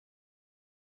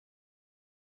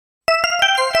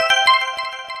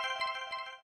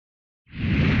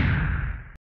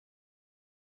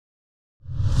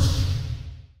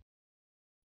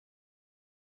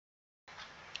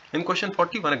In question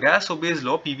 41, a gas obeys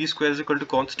law PV square is equal to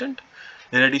constant.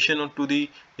 In addition to the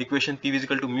equation PV is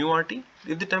equal to mu RT,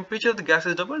 if the temperature of the gas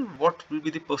is doubled, what will be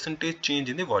the percentage change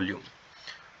in the volume?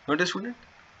 Notice student,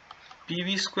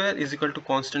 PV square is equal to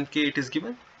constant K, it is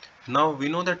given. Now we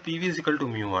know that PV is equal to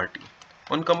mu RT.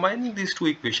 On combining these two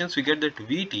equations, we get that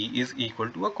Vt is equal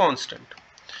to a constant.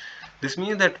 This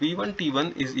means that V1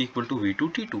 T1 is equal to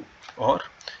V2 T2, or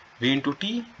V into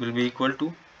T will be equal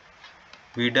to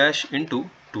V dash into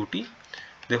 2T.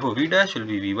 Therefore, V dash will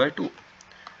be V by 2.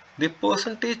 The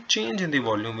percentage change in the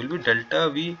volume will be delta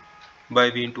V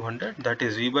by V into 100, that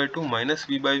is V by 2 minus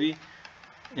V by V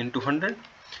into 100,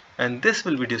 and this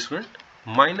will be different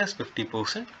minus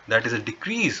 50%, that is a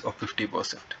decrease of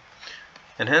 50%,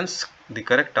 and hence the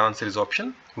correct answer is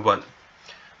option 1.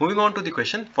 Moving on to the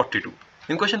question 42.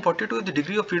 In question 42, if the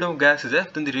degree of freedom of gas is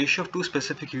F, then the ratio of two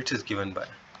specific heats is given by.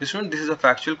 This is a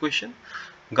factual question.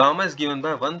 Gamma is given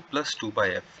by 1 plus 2 by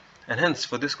F, and hence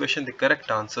for this question the correct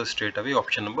answer is straight away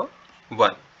option number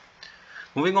 1.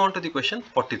 Moving on to the question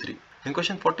 43. In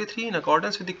question 43, in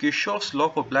accordance with the Kirchhoff's law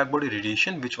for blackbody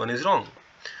radiation, which one is wrong?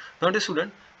 Notice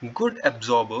student, good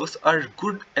absorbers are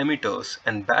good emitters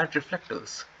and bad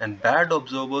reflectors, and bad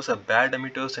absorbers are bad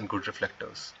emitters and good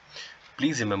reflectors.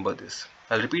 Please remember this.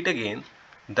 I'll repeat again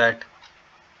that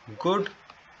good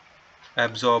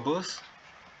absorbers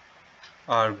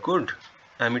are good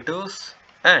emitters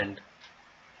and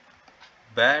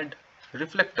bad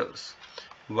reflectors,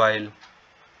 while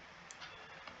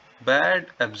bad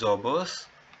absorbers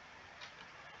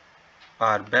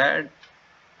are bad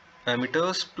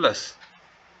emitters plus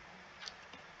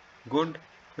good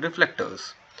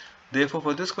reflectors. Therefore,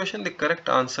 for this question the correct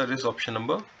answer is option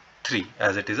number 3,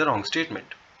 as it is a wrong statement.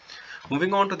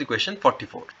 Moving on to the question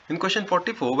 44. In question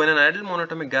 44, when an ideal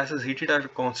monatomic gas is heated at a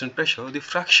constant pressure, the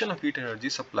fraction of heat energy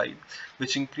supplied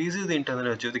which increases the internal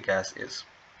energy of the gas is.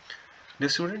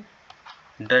 This student,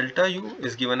 delta U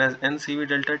is given as NCV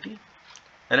delta T,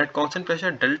 and at constant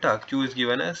pressure delta Q is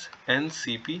given as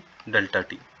NCP delta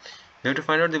T. We have to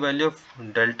find out the value of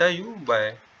delta U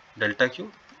by delta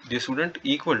Q, the student,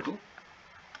 equal to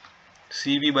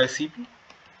CV by Cp,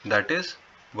 that is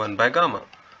 1 by gamma.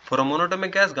 For a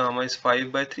monatomic gas, gamma is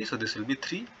 5 by 3, so this will be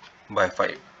 3 by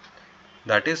 5.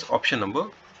 That is option number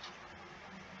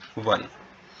 1.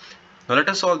 Now let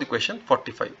us solve the question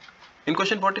 45. In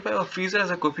question 45, a freezer has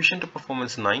a coefficient of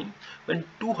performance 9. When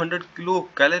 200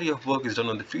 kilocalorie of work is done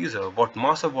on the freezer, what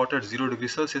mass of water at 0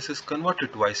 degrees Celsius is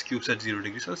converted to ice cubes at 0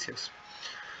 degrees Celsius?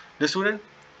 The student,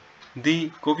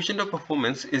 the coefficient of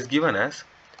performance is given as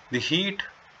the heat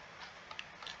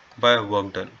by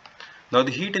work done. Now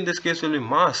the heat in this case will be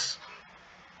mass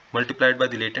multiplied by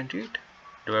the latent heat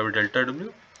divided by delta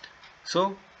W.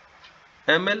 So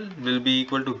ml will be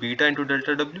equal to beta into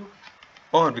delta W,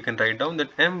 or we can write down that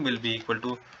m will be equal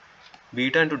to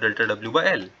beta into delta W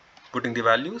by L. Putting the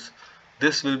values,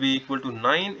 this will be equal to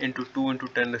 9 into 2 into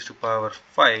 10 raised to power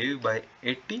 5 by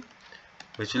 80,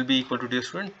 which will be equal to, dear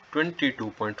student,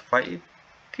 22.5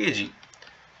 kg.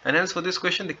 And hence for this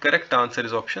question the correct answer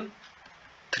is option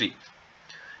 3.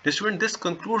 Dear student, this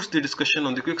concludes the discussion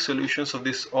on the quick solutions of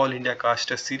this All India CAST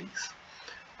test series.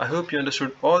 I hope you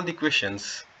understood all the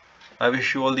questions. I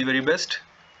wish you all the very best.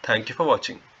 Thank you for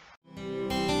watching.